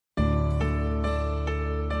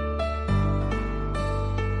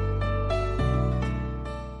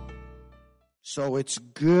So it's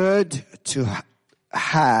good to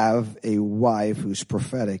have a wife who's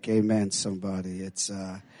prophetic. Amen, somebody.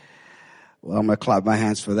 Well, I'm going to clap my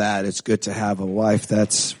hands for that. It's good to have a wife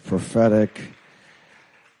that's prophetic,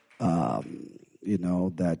 that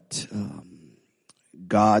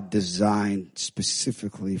God designed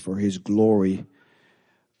specifically for his glory.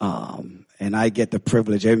 And I get the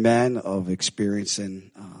privilege, amen, of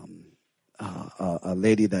experiencing a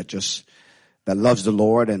lady that loves the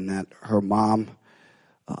Lord, and that her mom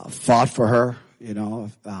fought for her.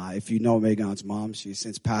 If you know Megan's mom, she's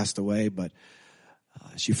since passed away, but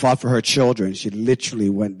she fought for her children. She literally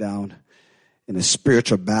went down in a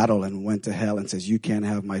spiritual battle and went to hell and says, "You can't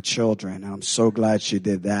have my children." And I'm so glad she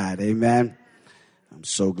did that. Amen. I'm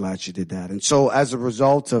so glad she did that. And so as a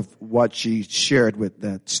result of what she shared with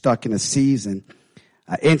that stuck in a season,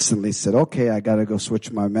 I instantly said, okay, I got to go switch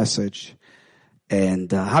my message.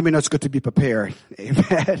 And how many know it's good to be prepared?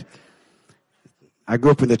 Amen. I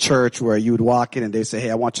grew up in the church where you would walk in and they say, "Hey,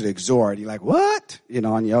 I want you to exhort." You're like, "What?"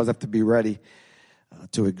 And you always have to be ready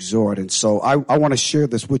to exhort. And so I want to share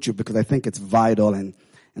this with you because I think it's vital. And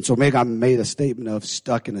so Megan made a statement of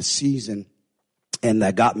stuck in a season, and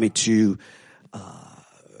that got me to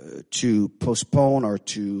postpone or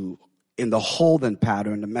to, in the holding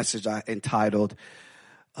pattern, the message I entitled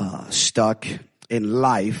Stuck in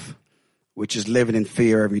Life, which is living in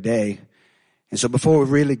fear every day. And so before we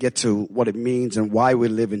really get to what it means and why we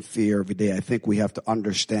live in fear every day, I think we have to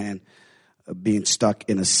understand being stuck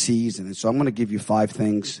in a season. And so I'm going to give you 5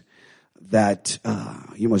 things that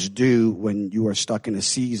you must do when you are stuck in a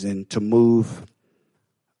season to move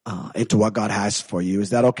into what God has for you.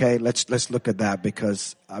 Is that okay? Let's look at that,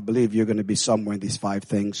 because I believe you're going to be somewhere in these 5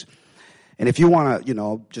 things. And if you want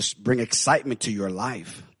to, just bring excitement to your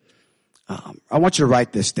life, I want you to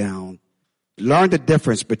write this down. Learn the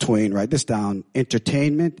difference between, write this down,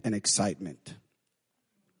 entertainment and excitement.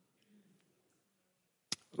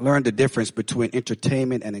 Learn the difference between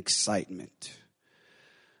entertainment and excitement.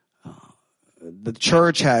 The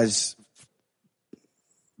church has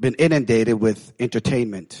been inundated with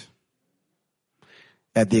entertainment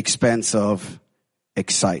at the expense of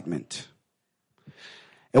excitement.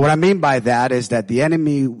 And what I mean by that is that the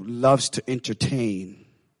enemy loves to entertain.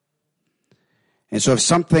 And so if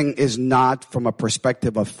something is not from a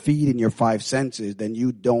perspective of feeding your 5 senses, then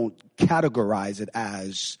you don't categorize it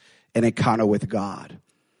as an encounter with God.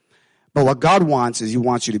 But what God wants is he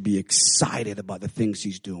wants you to be excited about the things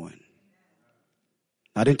he's doing.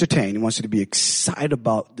 Not entertained. He wants you to be excited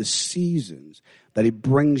about the seasons that he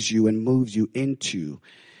brings you and moves you into.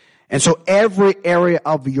 And so every area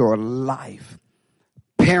of your life,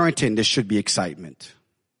 parenting, there should be excitement.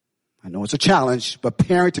 I know it's a challenge, but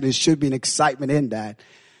parenting, there should be an excitement in that.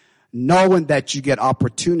 Knowing that you get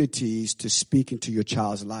opportunities to speak into your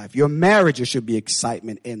child's life. Your marriage, there should be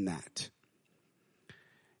excitement in that.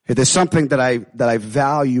 If there's something that I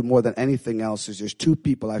value more than anything else, is there's 2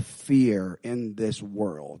 people I fear in this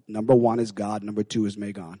world. Number 1 is God. Number 2 is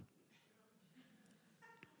Megan.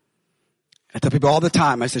 I tell people all the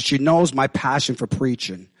time, I said, she knows my passion for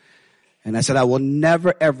preaching. And I said, I will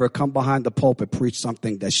never, ever come behind the pulpit, preach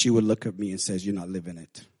something that she would look at me and says, "You're not living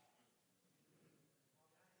it."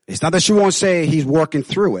 It's not that she won't say he's working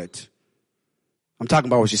through it. I'm talking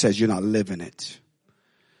about what she says, "You're not living it."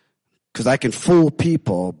 Because I can fool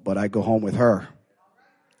people, but I go home with her.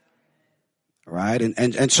 Right?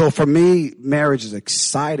 And so for me, marriage is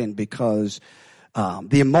exciting because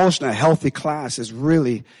the emotional healthy class is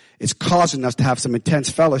really, it's causing us to have some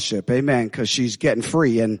intense fellowship. Amen. Because she's getting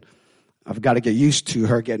free, and I've got to get used to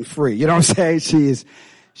her getting free. You know what I'm saying?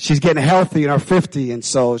 She's getting healthy in her 50, and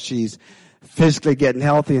so she's physically getting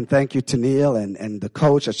healthy. And thank you to Neil and the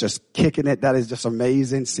coach that's just kicking it. That is just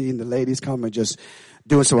amazing, seeing the ladies come and just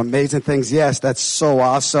doing some amazing things. Yes, that's so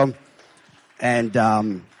awesome. And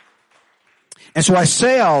so I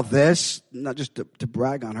say all this, not just to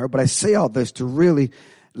brag on her, but I say all this to really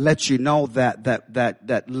let you know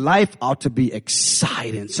that life ought to be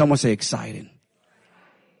exciting. Someone say exciting.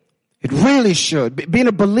 It really should. Being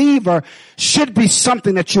a believer should be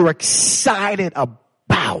something that you're excited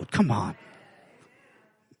about. Come on.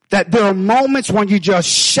 That there are moments when you just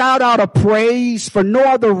shout out a praise for no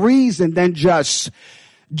other reason than just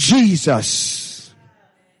Jesus.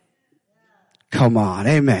 Come on.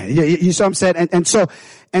 Amen. You see what I'm saying?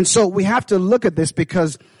 And so we have to look at this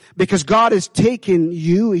because God is taking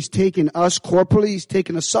you, he's taking us corporately, he's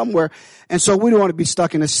taking us somewhere. And so we don't want to be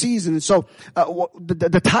stuck in a season. And so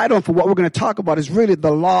the title for what we're going to talk about is really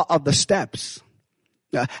the law of the steps.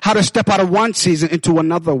 How to step out of one season into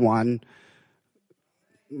another one.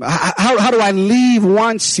 How do I leave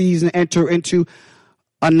one season, enter into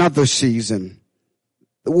another season?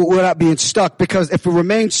 without being stuck, because if we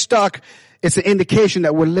remain stuck, it's an indication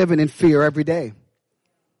that we're living in fear every day.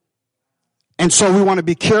 And so we want to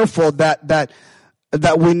be careful that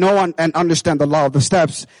we know and understand the law of the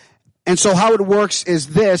steps. And so how it works is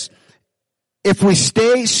this: if we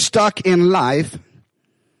stay stuck in life,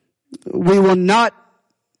 we will not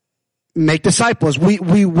make disciples.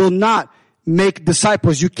 We will not make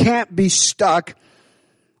disciples. You can't be stuck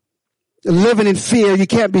living in fear. You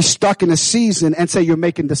can't be stuck in a season and say you're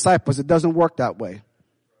making disciples. It doesn't work that way.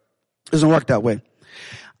 It doesn't work that way.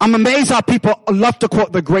 I'm amazed how people love to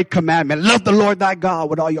quote the great commandment. Love the Lord thy God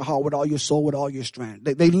with all your heart, with all your soul, with all your strength.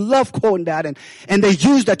 They love quoting that, and they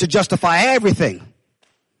use that to justify everything.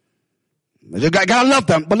 You gotta love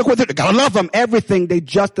them, but look what they gotta love them. Everything they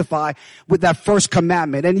justify with that first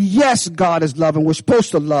commandment. And yes, God is love, and we're supposed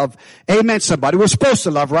to love. Amen, somebody. We're supposed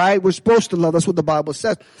to love, right? We're supposed to love. That's what the Bible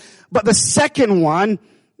says. But the second one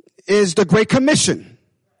is the Great Commission.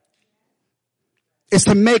 It's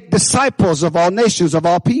to make disciples of all nations, of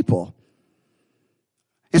all people.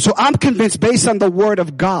 And so I'm convinced, based on the word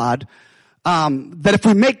of God, that if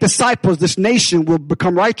we make disciples, this nation will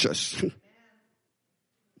become righteous.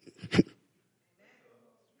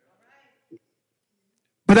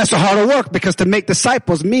 But that's a harder work, because to make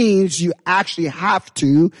disciples means you actually have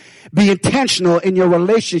to be intentional in your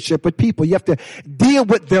relationship with people. You have to deal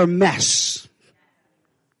with their mess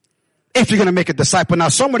if you're going to make a disciple. Now,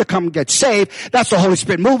 someone to come and get saved, that's the Holy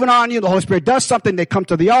Spirit moving on you. The Holy Spirit does something. They come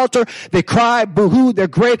to the altar. They cry, boo-hoo, they're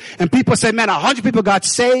great. And people say, man, 100 people got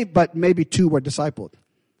saved, but maybe 2 were discipled.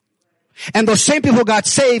 And those same people who got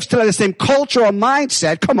saved still have the same culture or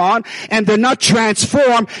mindset, come on, and they're not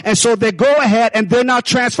transformed. And so they go ahead and they're not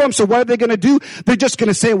transformed. So what are they going to do? They're just going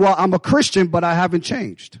to say, well, I'm a Christian, but I haven't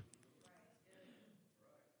changed.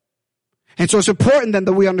 And so it's important then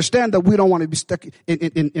that we understand that we don't want to be stuck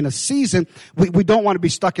in a season. We don't want to be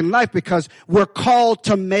stuck in life, because we're called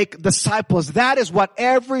to make disciples. That is what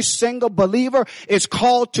every single believer is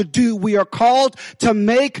called to do. We are called to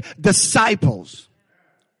make disciples.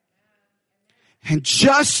 And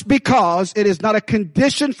just because it is not a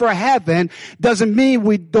condition for heaven doesn't mean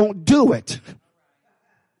we don't do it.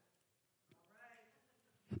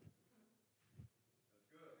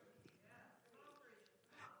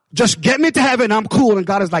 Just get me to heaven, I'm cool. And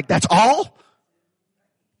God is like, that's all?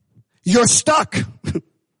 You're stuck.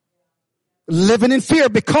 Living in fear,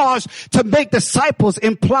 because to make disciples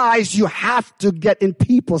implies you have to get in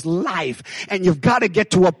people's life, and you've got to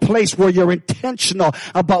get to a place where you're intentional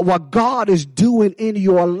about what God is doing in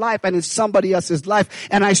your life and in somebody else's life.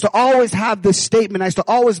 And I used to always have this statement. I used to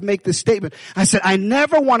always make this statement. I said, I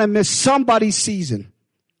never want to miss somebody's season.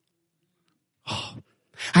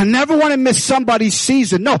 I never want to miss somebody's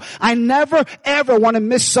season. No, I never ever want to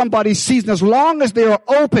miss somebody's season, as long as they are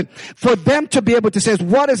open for them to be able to say,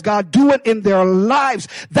 what is God doing in their lives?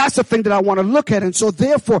 That's the thing that I want to look at. And so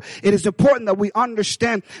therefore, it is important that we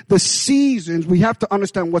understand the seasons. We have to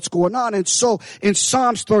understand what's going on. And so in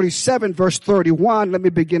Psalms 37 verse 31, let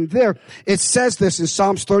me begin there. It says this in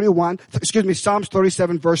Psalms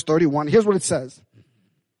 37 verse 31. Here's what it says.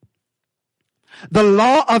 The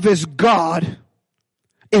law of his God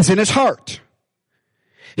is in his heart.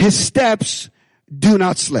 His steps do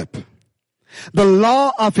not slip. The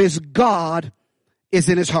law of his God is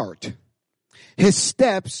in his heart. His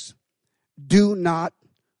steps do not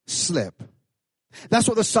slip. That's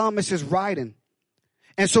what the psalmist is writing.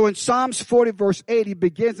 And so in Psalms 40 verse 8, he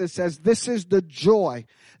begins and says, this is the joy.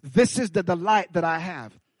 This is the delight that I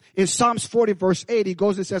have. In Psalms 40 verse 8, he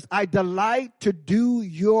goes and says, I delight to do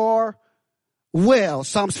your will.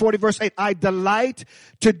 Psalms 40 verse 8, I delight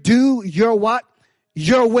to do your what?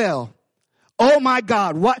 Your will. Oh my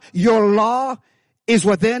God, what? Your law is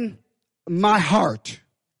within my heart.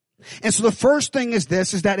 And so the first thing is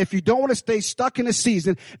this, is that if you don't want to stay stuck in a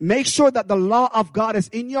season, make sure that the law of God is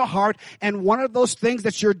in your heart. And one of those things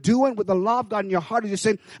that you're doing with the law of God in your heart is you're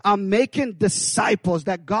saying, I'm making disciples,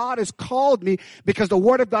 that God has called me because the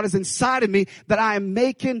word of God is inside of me, that I am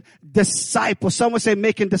making disciples. Someone say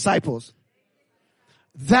making disciples.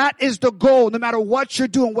 That is the goal, no matter what you're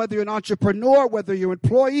doing, whether you're an entrepreneur, whether you're an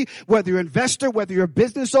employee, whether you're an investor, whether you're a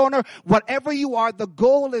business owner, whatever you are, the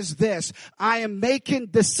goal is this. I am making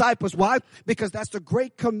disciples. Why? Because that's the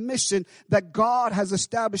great commission that God has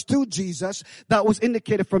established through Jesus that was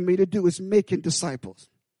indicated for me to do, is making disciples.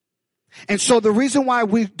 And so the reason why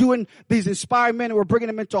we're doing these inspired men and we're bringing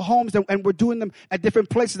them into homes and we're doing them at different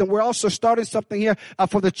places, and we're also starting something here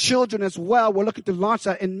for the children as well. We're looking to launch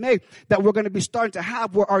that in May, that we're going to be starting to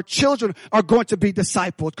have where our children are going to be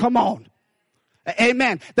discipled. Come on.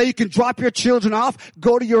 Amen. That you can drop your children off,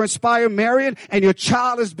 go to your Inspire Marion, and your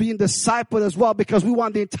child is being discipled as well, because we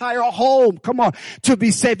want the entire home, come on, to be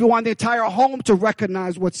saved. We want the entire home to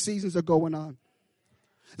recognize what seasons are going on.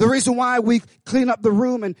 The reason why we clean up the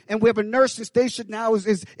room and we have a nursing station now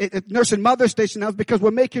is nursing mother station now is because we're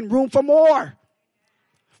making room for more.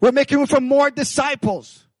 We're making room for more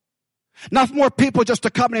disciples. Not for more people just to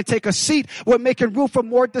come in and take a seat. We're making room for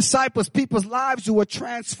more disciples, people's lives who are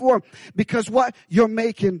transformed. Because what? You're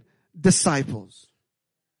making disciples.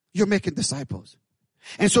 You're making disciples.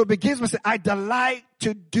 And so it begins with, I delight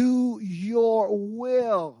to do your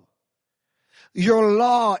will. Your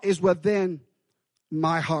law is within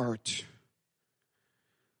my heart.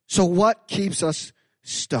 So what keeps us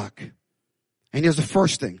stuck? And here's the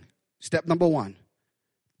first thing. Step number 1.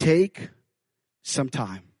 Take some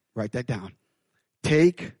time. Write that down.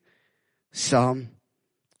 Take some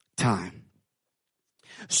time.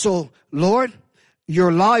 So, Lord,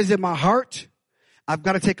 your law is in my heart. I've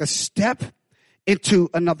got to take a step into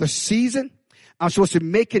another season. I'm supposed to be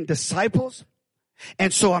making disciples.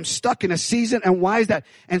 And so I'm stuck in a season. And why is that?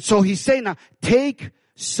 And so he's saying now, take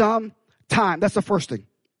some time. That's the first thing.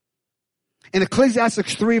 In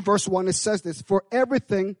Ecclesiastes 3 verse 1, it says this: for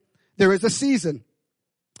everything there is a season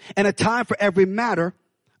and a time for every matter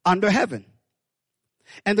under heaven.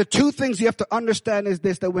 And the two things you have to understand is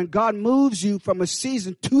this, that when God moves you from a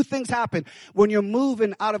season, two things happen. When you're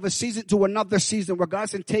moving out of a season to another season where God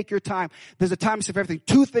said, take your time, there's a time for everything.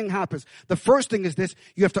 Two things happens. The first thing is this: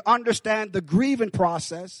 you have to understand the grieving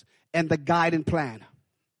process and the guiding plan.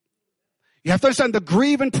 You have to understand the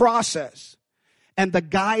grieving process and the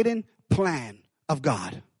guiding plan of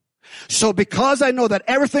God. So because I know that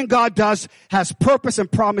everything God does has purpose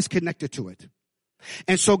and promise connected to it.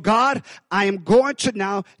 And so, God, I am going to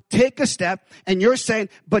now take a step, and you're saying,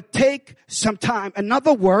 but take some time. In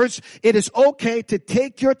other words, it is okay to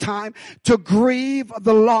take your time to grieve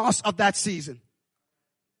the loss of that season.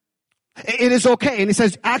 It is okay. And he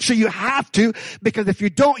says, actually, you have to, because if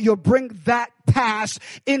you don't, you'll bring that past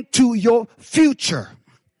into your future.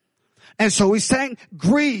 And so he's saying,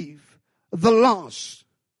 grieve the loss.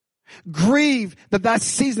 Grieve that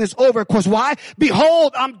season is over. Because why?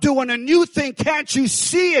 Behold, I'm doing a new thing. Can't you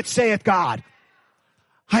see it, saith God?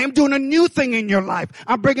 I am doing a new thing in your life.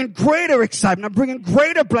 I'm bringing greater excitement. I'm bringing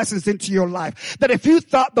greater blessings into your life. That if you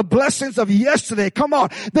thought the blessings of yesterday, come on,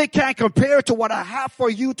 they can't compare to what I have for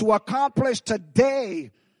you to accomplish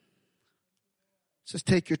today. Just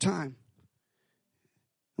take your time.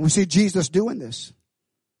 And we see Jesus doing this.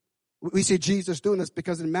 We see Jesus doing this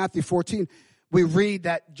because in Matthew 14, we read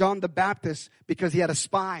that John the Baptist, because he had a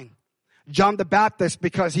spine. John the Baptist,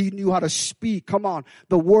 because he knew how to speak, come on,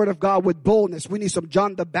 the word of God with boldness. We need some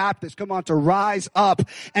John the Baptist, come on, to rise up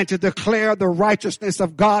and to declare the righteousness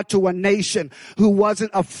of God to a nation who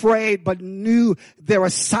wasn't afraid but knew their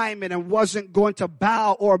assignment and wasn't going to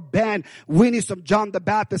bow or bend. We need some John the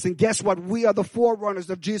Baptist. And guess what? We are the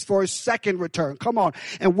forerunners of Jesus for his second return. Come on.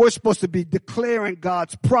 And we're supposed to be declaring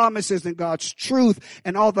God's promises and God's truth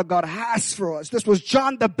and all that God has for us. This was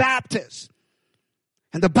John the Baptist.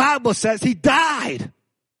 And the Bible says he died.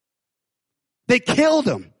 They killed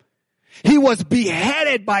him. He was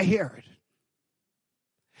beheaded by Herod.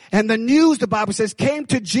 And the news, the Bible says, came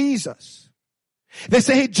to Jesus. They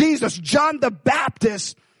say, hey, Jesus, John the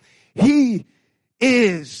Baptist, he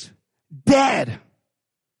is dead.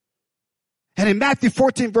 And in Matthew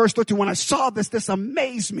 14, verse 13, when I saw this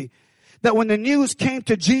amazed me. That when the news came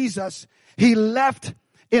to Jesus, he left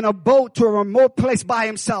in a boat to a remote place by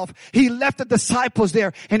himself. He left the disciples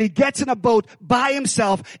there and he gets in a boat by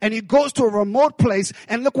himself and he goes to a remote place,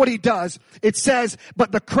 and look what he does. It says,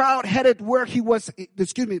 but the crowd heard where he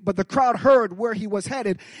was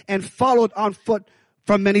headed and followed on foot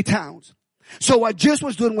from many towns. So what Jesus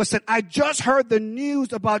was doing was that I just heard the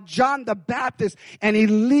news about John the Baptist, and he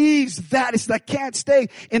leaves that. It's like, I can't stay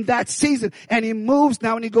in that season. And he moves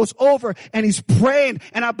now and he goes over and he's praying.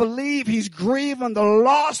 And I believe he's grieving the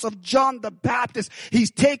loss of John the Baptist.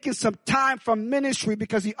 He's taking some time from ministry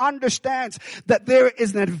because he understands that there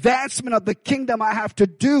is an advancement of the kingdom I have to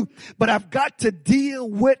do. But I've got to deal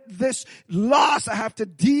with this loss. I have to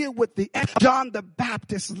deal with the John the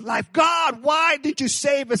Baptist's life. God, why did you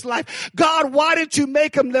save his life? God, why didn't you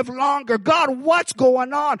make him live longer? God, what's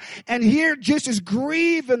going on? And here Jesus is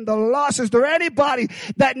grieving the loss. Is there anybody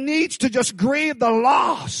that needs to just grieve the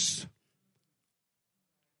loss?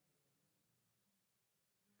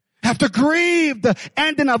 have to grieve the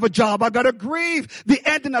ending of a job. I got to grieve the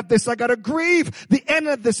ending of this. I got to grieve the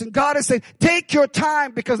ending of this. And God is saying, take your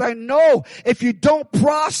time, because I know if you don't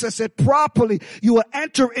process it properly, you will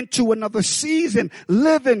enter into another season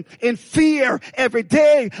living in fear every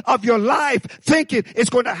day of your life, thinking it's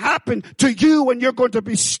going to happen to you and you're going to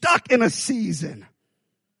be stuck in a season.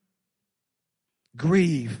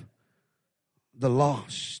 Grieve the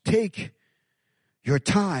loss. Take your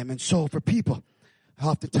time. And so for people, I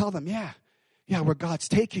have to tell them, yeah, where God's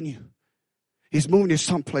taking you, He's moving you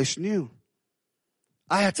someplace new.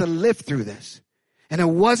 I had to live through this. And it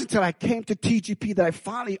wasn't until I came to TGP that I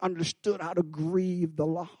finally understood how to grieve the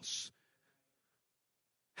loss.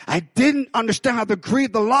 I didn't understand how to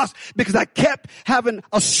grieve the loss because I kept having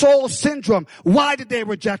a soul syndrome. Why did they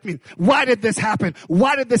reject me? Why did this happen?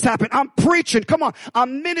 Why did this happen? I'm preaching. Come on.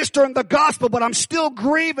 I'm ministering the gospel, but I'm still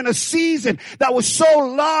grieving a season that was so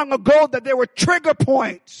long ago that there were trigger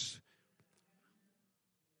points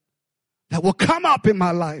that will come up in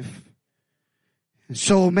my life. And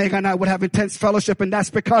so Megan and I would have intense fellowship, and that's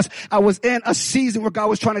because I was in a season where God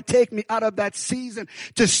was trying to take me out of that season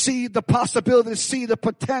to see the possibility, to see the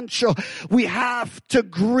potential. We have to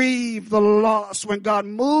grieve the loss. When God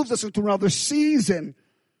moves us into another season,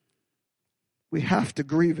 we have to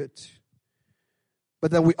grieve it.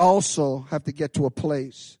 But then we also have to get to a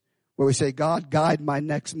place where we say, God, guide my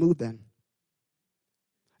next move then.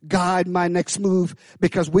 Guide my next move,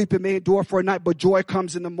 because weeping may endure for a night, but joy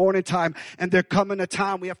comes in the morning time. And there coming a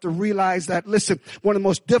time we have to realize that, listen, one of the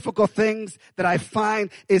most difficult things that I find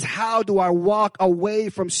is, how do I walk away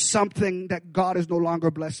from something that God is no longer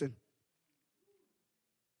blessing?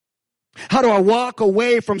 How do I walk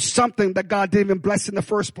away from something that God didn't even bless in the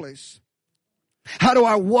first place? How do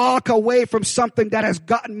I walk away from something that has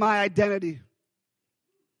gotten my identity?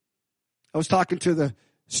 I was talking to the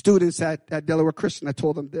students at Delaware Christian. I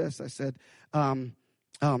told them this. I said,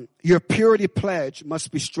 your purity pledge must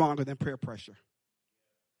be stronger than peer pressure.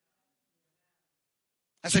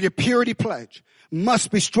 I said, your purity pledge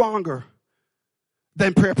must be stronger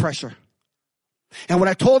than peer pressure. And what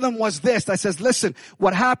I told them was this. I says, listen,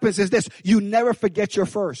 what happens is this. You never forget your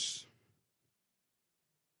first.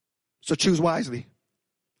 So choose wisely.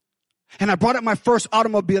 And I brought up my first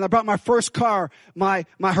automobile. I brought my first car, my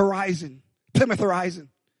Horizon, Plymouth Horizon.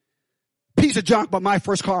 Piece of junk, but my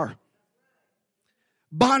first car.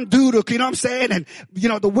 Bondoodle, you know what I'm saying? And,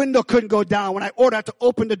 the window couldn't go down. When I ordered, I had to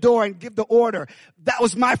open the door and give the order. That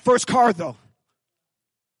was my first car, though.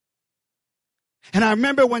 And I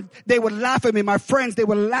remember when they would laugh at me, my friends, they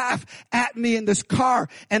would laugh at me in this car,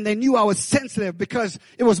 and they knew I was sensitive because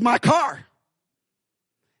it was my car.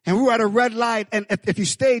 And we were at a red light, and if you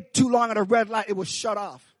stayed too long at a red light, it would shut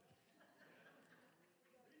off.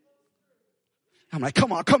 I'm like,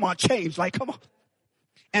 come on, change. Like, come on.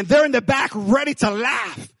 And they're in the back ready to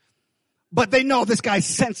laugh. But they know this guy's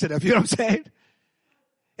sensitive. You know what I'm saying?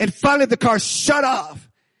 And finally the car shut off.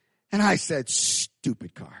 And I said,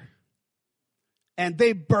 stupid car. And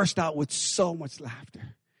they burst out with so much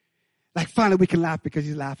laughter. Like, finally we can laugh because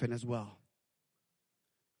he's laughing as well.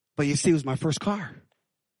 But you see, it was my first car.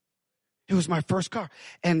 It was my first car.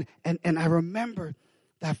 And I remember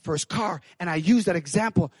that first car. And I used that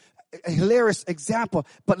example, a hilarious example,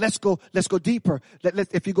 but let's go deeper.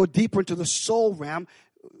 If you go deeper into the soul realm,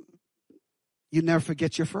 you never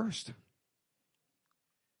forget your first.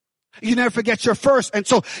 You never forget your first. And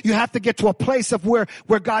so you have to get to a place of where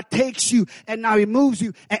God takes you, and now He moves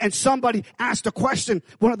you. And somebody asked a question.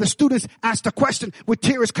 One of the students asked a question with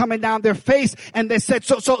tears coming down their face. And they said,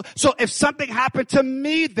 so if something happened to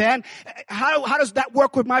me, then how does that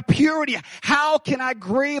work with my purity? How can I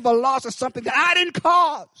grieve a loss of something that I didn't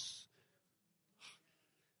cause?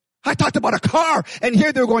 I talked about a car, and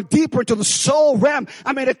here they're going deeper into the soul realm.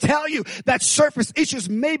 I'm here to tell you that surface issues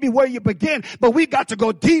may be where you begin, but we got to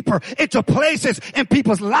go deeper into places in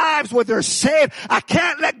people's lives where they're saved. I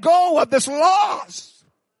can't let go of this loss.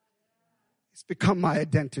 It's become my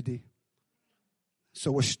identity.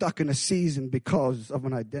 So we're stuck in a season because of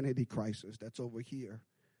an identity crisis that's over here.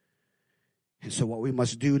 And so what we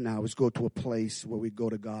must do now is go to a place where we go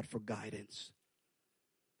to God for guidance.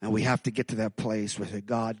 And we have to get to that place where we say,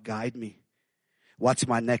 God, guide me. What's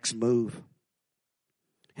my next move?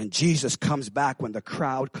 And Jesus comes back when the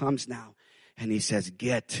crowd comes now. And He says,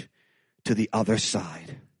 get to the other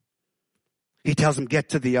side. He tells them, get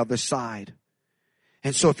to the other side.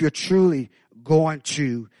 And so if you're truly going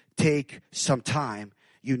to take some time,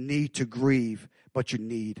 you need to grieve, but you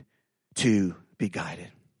need to be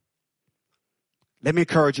guided. Let me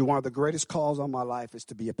encourage you, one of the greatest calls on my life is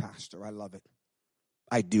to be a pastor. I love it.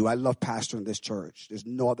 I do. I love pastoring this church. There's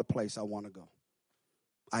no other place I want to go.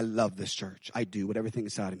 I love this church. I do, with everything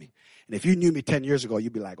inside of me. And if you knew me 10 years ago,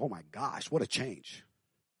 you'd be like, oh my gosh, what a change.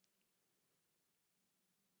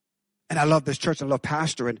 And I love this church. I love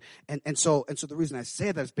pastor. And so the reason I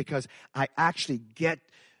say that is because I actually get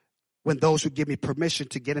when those who give me permission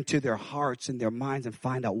to get into their hearts and their minds and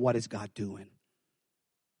find out what is God doing.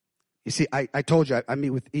 You see, I told you, I meet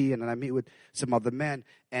with Ian and I meet with some other men,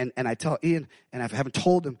 and I tell Ian, and I haven't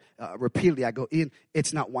told him repeatedly, I go, Ian,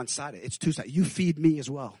 it's not one-sided. It's two-sided. You feed me as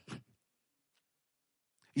well.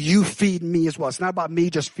 You feed me as well. It's not about me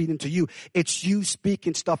just feeding to you. It's you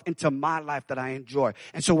speaking stuff into my life that I enjoy.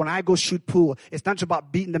 And so when I go shoot pool, it's not just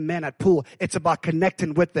about beating the men at pool. It's about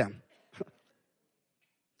connecting with them.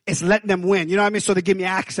 It's letting them win. You know what I mean? So they give me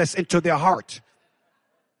access into their heart.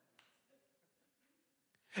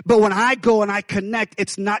 But when I go and I connect,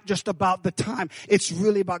 it's not just about the time. It's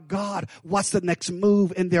really about God. What's the next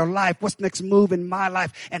move in their life? What's the next move in my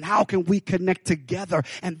life? And how can we connect together?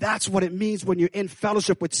 And that's what it means when you're in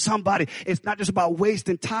fellowship with somebody. It's not just about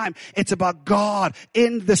wasting time. It's about God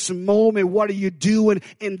in this moment. What are you doing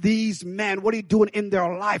in these men? What are you doing in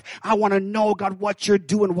their life? I want to know, God, what you're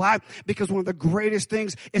doing. Why? Because one of the greatest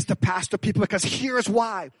things is to pastor people. Because here's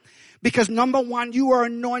why. Because number one, you are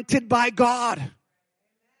anointed by God.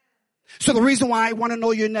 So the reason why I want to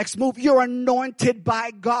know your next move, you're anointed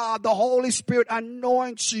by God. The Holy Spirit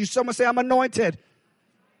anoints you. Someone say, I'm anointed.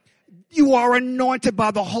 You are anointed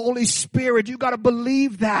by the Holy Spirit. You got to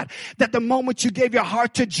believe that the moment you gave your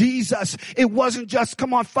heart to Jesus, it wasn't just,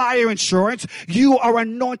 come on, fire insurance. You are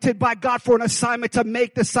anointed by God for an assignment to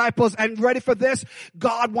make disciples. And ready for this?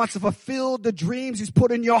 God wants to fulfill the dreams He's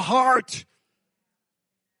put in your heart.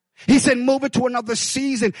 He said, move it to another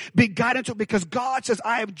season. Be guided to it, because God says,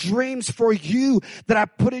 I have dreams for you that I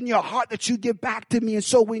put in your heart that you give back to me. And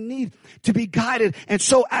so we need to be guided. And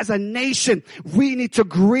so as a nation, we need to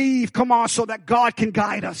grieve, come on, so that God can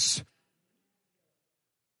guide us.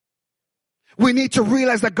 We need to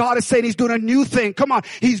realize that God is saying He's doing a new thing. Come on.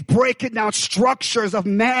 He's breaking down structures of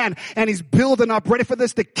man and He's building up, ready for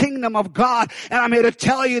this, the kingdom of God. And I'm here to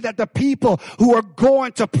tell you that the people who are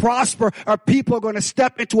going to prosper are people who are going to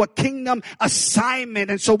step into a kingdom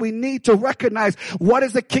assignment. And so we need to recognize, what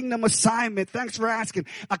is the kingdom assignment? Thanks for asking.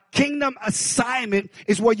 A kingdom assignment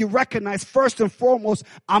is where you recognize, first and foremost,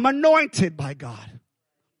 I'm anointed by God.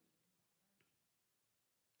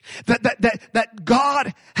 That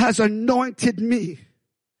God has anointed me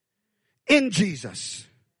in Jesus.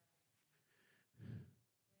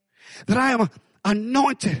 That I am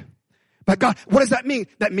anointed by God. What does that mean?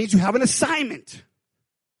 That means you have an assignment.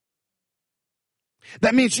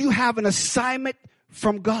 That means you have an assignment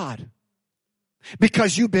from God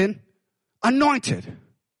because you've been anointed.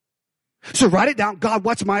 So write it down. God,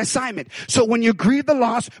 what's my assignment? So when you grieve the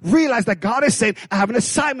loss, realize that God is saying, I have an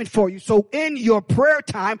assignment for you. So in your prayer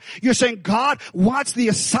time, you're saying, God, what's the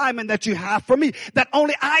assignment that you have for me that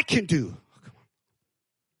only I can do?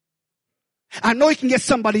 I know you can get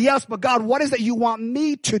somebody else, but God, what is that you want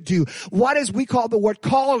me to do? What is, we call the word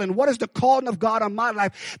calling? What is the calling of God on my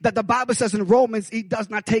life that the Bible says in Romans, He does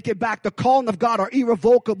not take it back. The calling of God are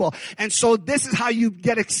irrevocable. And so this is how you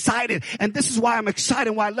get excited. And this is why I'm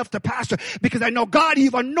excited, why I left the pastor, because I know, God,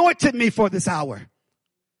 you've anointed me for this hour.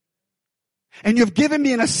 And you've given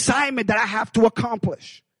me an assignment that I have to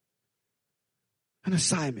accomplish. An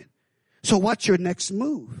assignment. So what's your next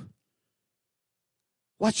move?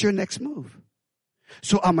 What's your next move?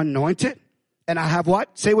 So I'm anointed and I have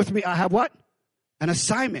what? Say with me, I have what? An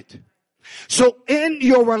assignment. So in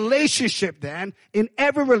your relationship then, in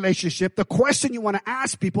every relationship, the question you want to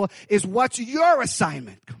ask people is, what's your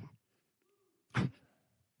assignment? Come on.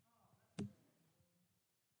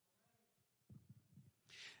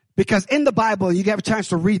 Because in the Bible, you have a chance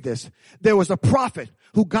to read this, there was a prophet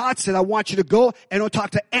who God said, I want you to go and don't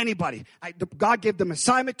talk to anybody. God gave them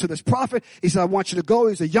assignment to this prophet. He said, I want you to go.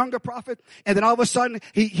 He's a younger prophet. And then all of a sudden,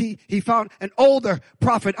 he found an older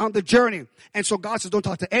prophet on the journey. And so God says, don't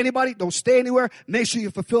talk to anybody. Don't stay anywhere. Make sure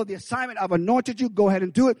you fulfill the assignment. I've anointed you. Go ahead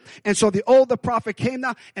and do it. And so the older prophet came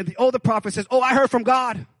now, and the older prophet says, oh, I heard from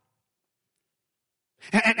God.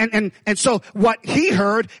 And so what he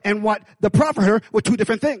heard and what the prophet heard were two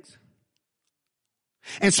different things.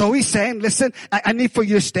 And so he's saying, listen, I need for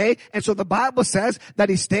you to stay. And so the Bible says that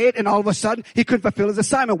he stayed, and all of a sudden he couldn't fulfill his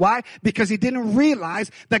assignment. Why? Because he didn't realize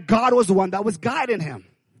that God was the one that was guiding him.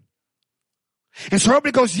 And so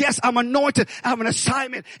everybody goes, yes, I'm anointed. I have an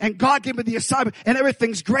assignment, and God gave me the assignment, and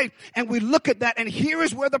everything's great. And we look at that, and here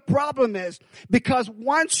is where the problem is. Because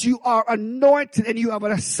once you are anointed and you have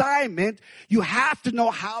an assignment, you have to know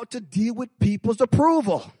how to deal with people's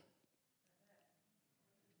approval.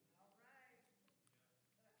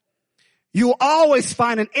 You always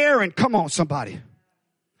find an Aaron. Come on, somebody.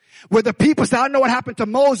 Where the people say, I know what happened to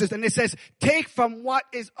Moses. And it says, take from what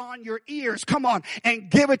is on your ears. Come on and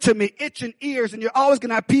give it to me. Itching ears. And you're always going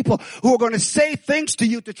to have people who are going to say things to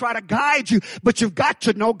you to try to guide you. But you've got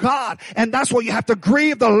to know God. And that's why you have to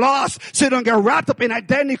grieve the loss so you don't get wrapped up in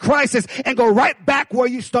identity crisis and go right back where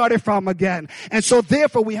you started from again. And so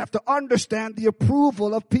therefore we have to understand the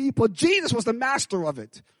approval of people. Jesus was the master of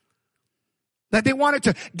it. That they wanted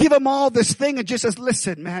to give him all this thing and just says,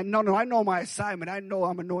 listen, man, no, I know my assignment. I know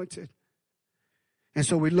I'm anointed. And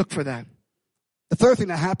so we look for that. The third thing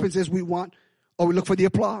that happens is we look for the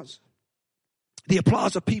applause. The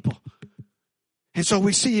applause of people. And so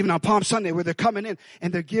we see even on Palm Sunday where they're coming in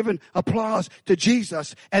and they're giving applause to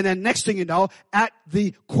Jesus. And then next thing you know, at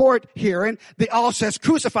the court hearing, they all says,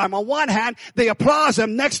 crucify him. On one hand, they applaud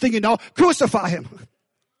him. Next thing you know, crucify him.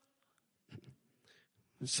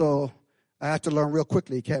 So I have to learn real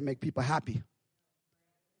quickly, you can't make people happy.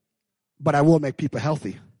 But I will make people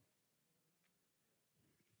healthy.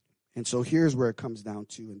 And so here's where it comes down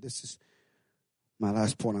to, and this is my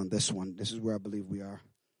last point on this one. This is where I believe we are.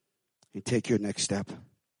 And take your next step.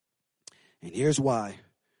 And here's why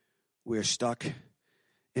we're stuck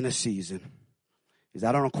in a season. Is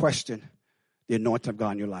I don't question the anointing of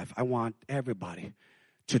God in your life. I want everybody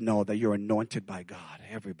to know that you're anointed by God.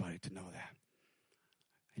 Everybody to know that.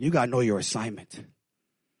 And you got to know your assignment.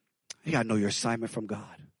 You got to know your assignment from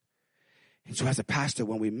God. And so as a pastor,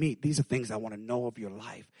 when we meet, these are things I want to know of your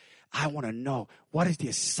life. I want to know, what is the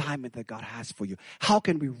assignment that God has for you? How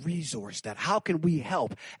can we resource that? How can we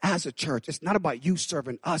help as a church? It's not about you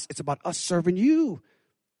serving us. It's about us serving you.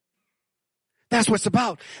 That's what it's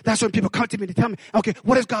about. That's when people come to me to tell me, okay,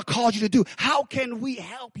 what has God called you to do? How can we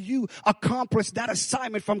help you accomplish that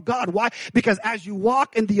assignment from God? Why? Because as you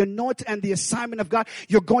walk in the anointing and the assignment of God,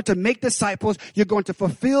 you're going to make disciples, you're going to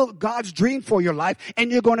fulfill God's dream for your life, and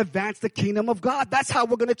you're going to advance the kingdom of God. That's how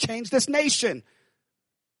we're going to change this nation.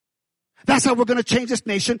 That's how we're going to change this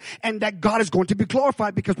nation, and that God is going to be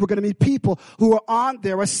glorified because we're going to meet people who are on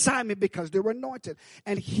their assignment because they're anointed.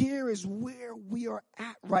 And here is where we are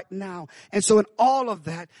at right now. And so in all of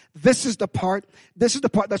that, this is the part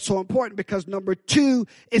that's so important, because number 2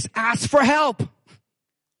 is ask for help.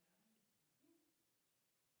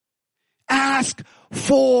 Ask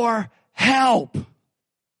for help.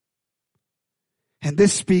 And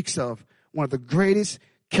this speaks of one of the greatest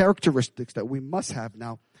characteristics that we must have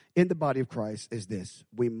now in the body of Christ is this: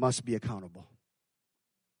 we must be accountable.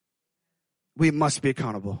 We must be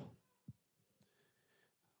accountable.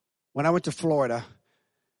 When I went to Florida,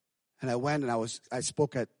 and I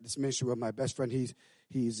spoke at this ministry with my best friend.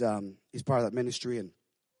 He's part of that ministry,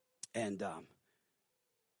 and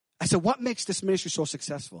I said, what makes this ministry so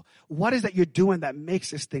successful? What is that you're doing that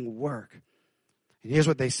makes this thing work? And here's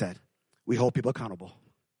what they said: we hold people accountable,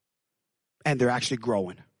 and they're actually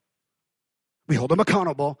growing. We hold them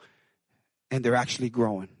accountable, and they're actually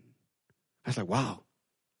growing. I was like, wow.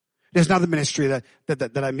 There's another ministry that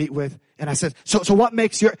I meet with, and I said, so what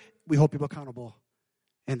makes we hold people accountable,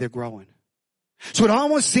 and they're growing. So it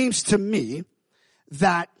almost seems to me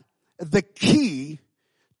that the key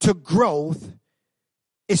to growth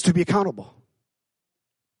is to be accountable.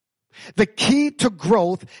 The key to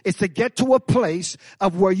growth is to get to a place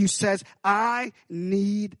of where you says, I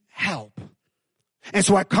need help. And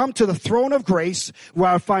so I come to the throne of grace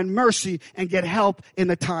where I find mercy and get help in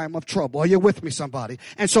the time of trouble. Are you with me, somebody?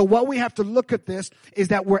 And so what we have to look at this is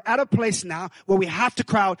that we're at a place now where we have to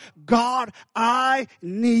cry out, God, I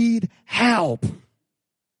need help.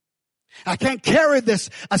 I can't carry this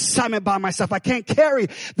assignment by myself. I can't carry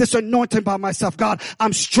this anointing by myself. God,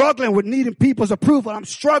 I'm struggling with needing people's approval. I'm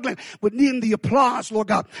struggling with needing the applause, Lord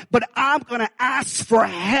God. But I'm going to ask for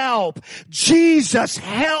help. Jesus,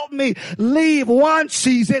 help me leave one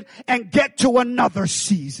season and get to another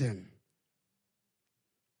season.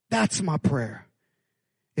 That's my prayer,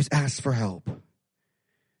 is ask for help.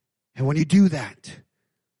 And when you do that,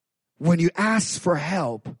 when you ask for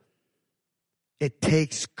help, it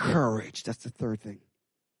takes courage. That's the third thing.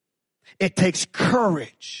 It takes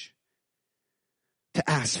courage to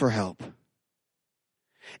ask for help.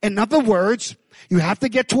 In other words, you have to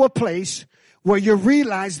get to a place where you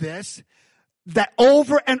realize this, that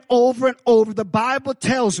over and over and over, the Bible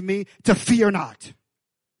tells me to fear not.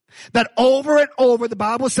 That over and over, the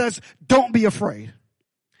Bible says, don't be afraid.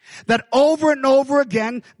 That over and over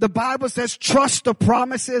again, the Bible says, trust the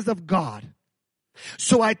promises of God.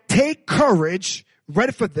 So I take courage,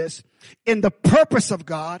 ready for this, in the purpose of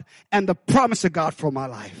God and the promise of God for my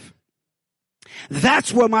life.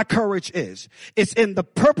 That's where my courage is. It's in the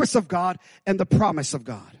purpose of God and the promise of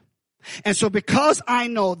God. And so because I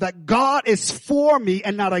know that God is for me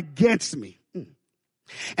and not against me,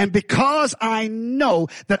 and because I know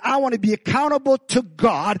that I want to be accountable to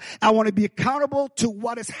God, I want to be accountable to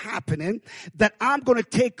what is happening, that I'm going to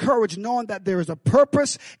take courage knowing that there is a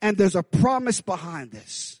purpose and there's a promise behind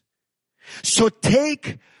this. So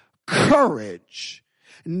take courage,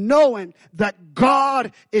 knowing that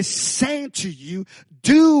God is saying to you,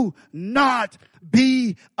 do not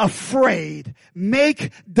be afraid.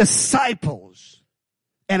 Make disciples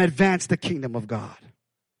and advance the kingdom of God.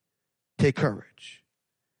 Take courage.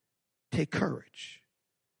 Take courage.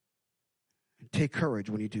 And take courage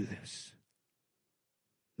when you do this.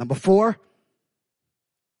 Number 4,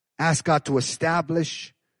 ask God to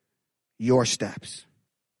establish your steps.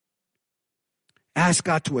 Ask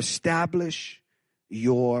God to establish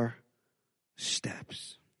your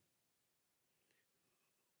steps.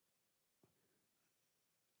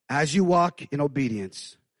 As you walk in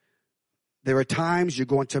obedience, there are times you're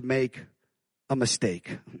going to make a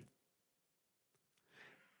mistake.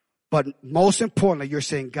 But most importantly, you're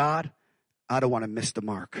saying, God, I don't want to miss the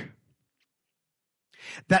mark.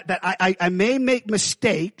 That I may make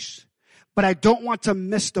mistakes, but I don't want to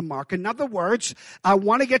miss the mark. In other words, I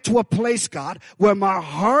want to get to a place, God, where my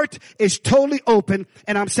heart is totally open,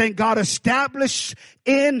 and I'm saying, God, establish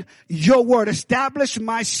in your word. Establish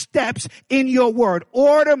my steps in your word.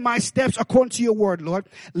 Order my steps according to your word, Lord.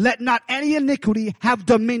 Let not any iniquity have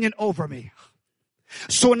dominion over me.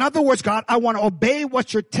 So in other words, God, I want to obey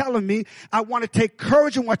what you're telling me. I want to take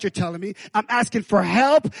courage in what you're telling me. I'm asking for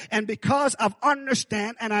help. And because I've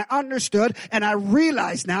understood and I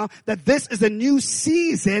realize now that this is a new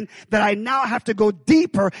season, that I now have to go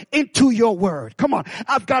deeper into your word. Come on.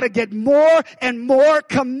 I've got to get more and more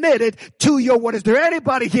committed to your word. Is there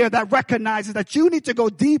anybody here that recognizes that you need to go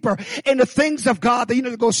deeper in the things of God, that you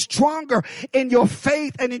need to go stronger in your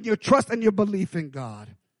faith and in your trust and your belief in God?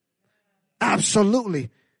 Absolutely.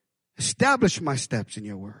 Establish my steps in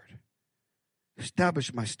your word.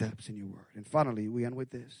 Establish my steps in your word. And finally, we end with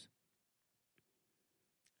this.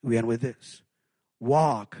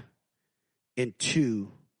 Walk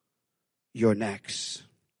into your next.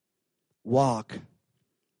 Walk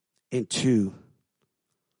into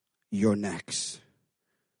your next.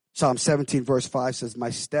 Psalm 17 verse 5 says, my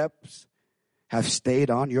steps have stayed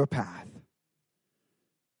on your path.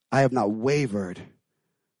 I have not wavered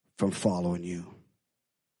from following you.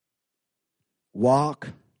 Walk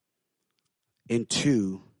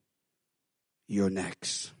into your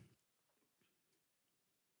next.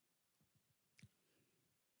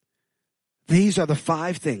 These are the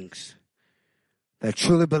 5 things that I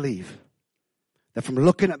truly believe that from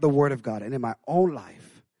looking at the Word of God and in my own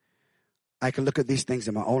life, I can look at these things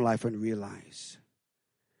in my own life and realize,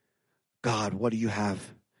 God, what do you have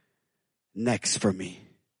next for me?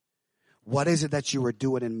 What is it that you are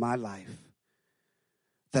doing in my life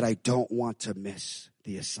that I don't want to miss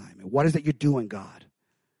the assignment? What is it you're doing, God,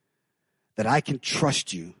 that I can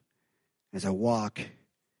trust you as I walk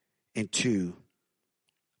into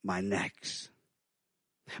my next?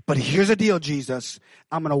 But here's the deal, Jesus.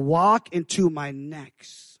 I'm going to walk into my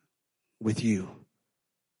next with you.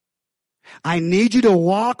 I need you to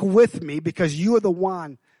walk with me because you are the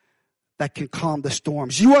one that can calm the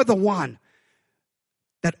storms. You are the one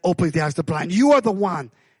that opens the eyes of the blind. You are the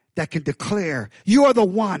one that can declare. You are the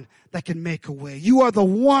one that can make a way. You are the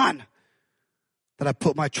one that I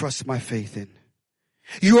put my trust and my faith in.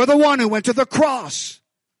 You are the one who went to the cross.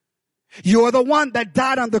 You are the one that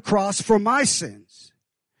died on the cross for my sins.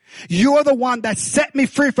 You are the one that set me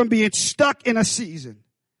free from being stuck in a season.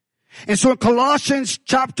 And so in Colossians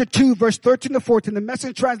chapter 2, verse 13 to 14, the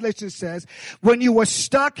Message translation says, when you were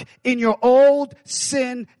stuck in your old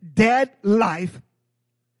sin, dead life,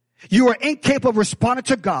 you were incapable of responding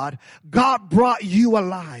to God. God brought you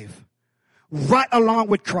alive right along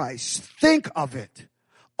with Christ. Think of it.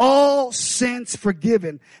 All sins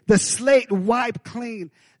forgiven. The slate wiped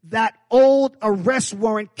clean. That old arrest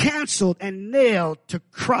warrant canceled and nailed to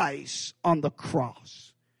Christ on the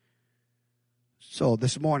cross. So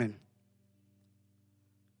this morning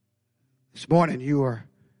you are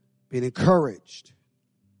being encouraged.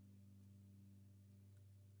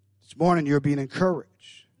 This morning you're being encouraged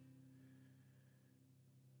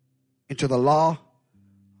into the law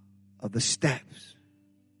of the steps.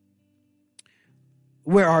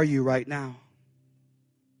 Where are you right now?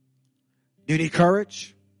 Do you need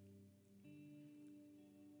courage?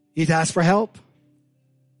 You need to ask for help?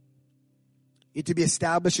 You need to be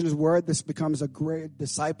established in His Word. This becomes a great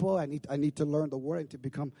disciple. I need to learn the Word to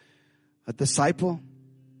become a disciple.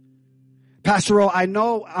 Pastor O, I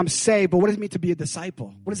know I'm saved, but what does it mean to be a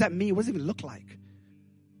disciple? What does that mean? What does it even look like?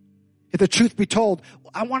 If the truth be told,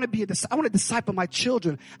 I want to disciple my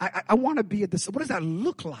children. I want to be a disciple. What does that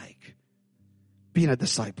look like? Being a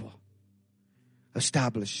disciple.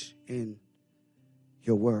 Established in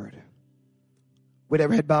your word. With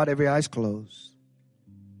every head bowed, every eyes closed.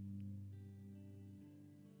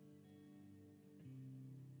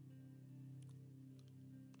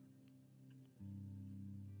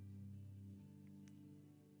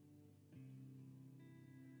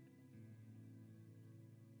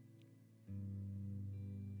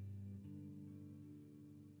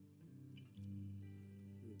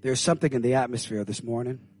 There's something in the atmosphere this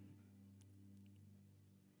morning.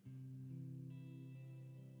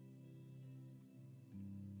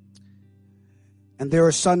 And there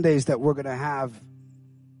are Sundays that we're going to have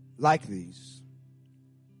like these.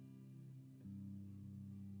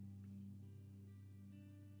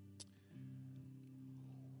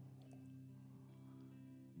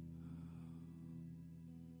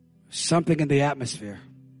 Something in the atmosphere.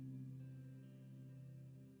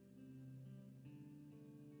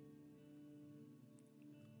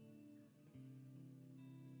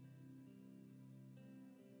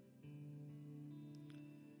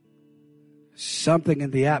 Something in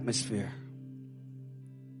the atmosphere.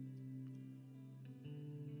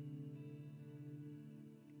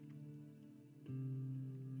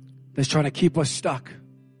 That's trying to keep us stuck.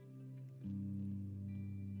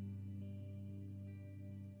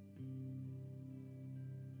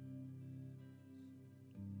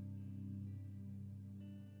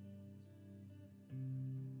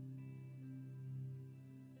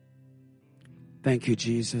 Thank you,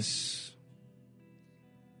 Jesus.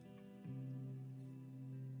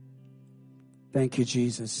 Thank you,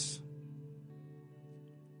 Jesus.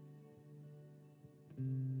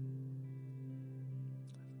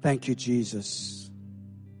 Thank you, Jesus.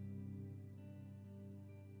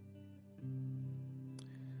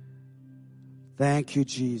 Thank you,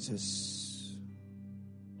 Jesus.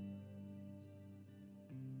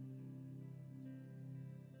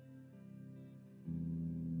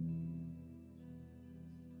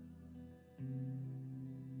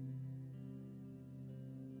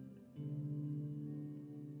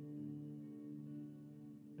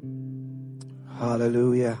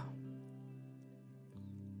 Hallelujah.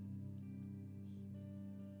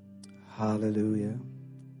 Hallelujah.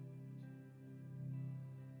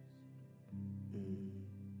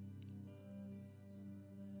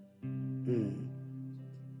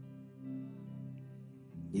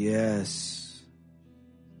 Yes.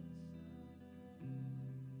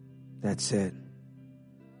 That's it.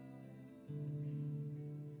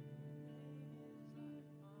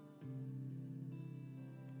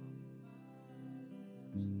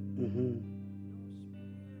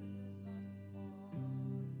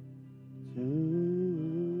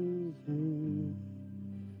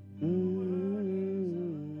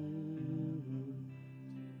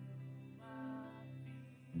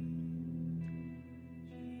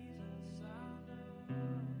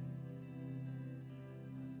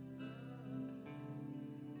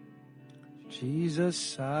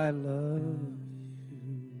 Jesus, I love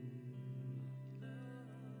you.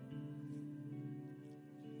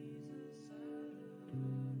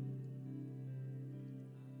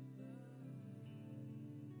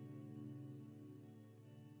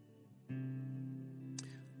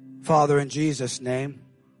 Father, in Jesus' name,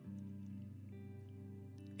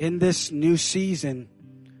 in this new season,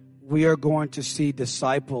 we are going to see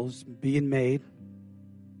disciples being made.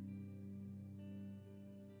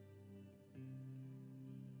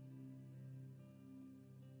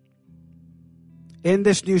 In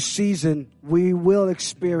this new season, we will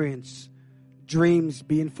experience dreams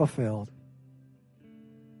being fulfilled.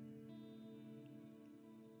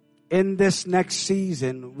 In this next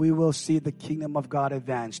season, we will see the kingdom of God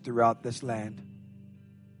advance throughout this land.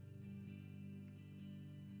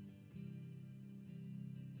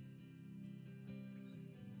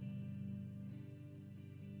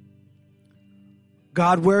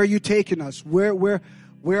 God, where are you taking us? Where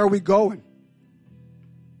are we going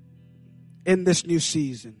in this new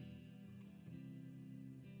season?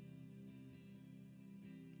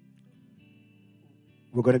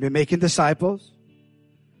 We're going to be making disciples.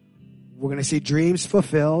 We're going to see dreams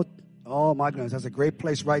fulfilled. Oh my goodness, that's a great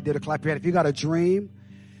place right there to clap your hand. If you got a dream,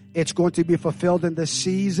 it's going to be fulfilled in this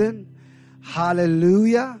season.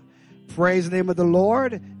 Hallelujah. Praise the name of the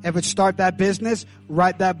Lord. If it's start that business,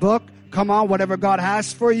 write that book. Come on, whatever God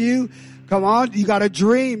has for you. Come on, you got a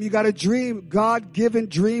dream. You got a dream. God-given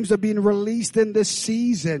dreams are being released in this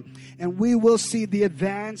season. And we will see the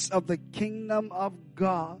advance of the kingdom of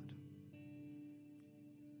God.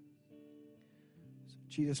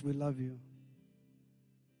 Jesus, we love you.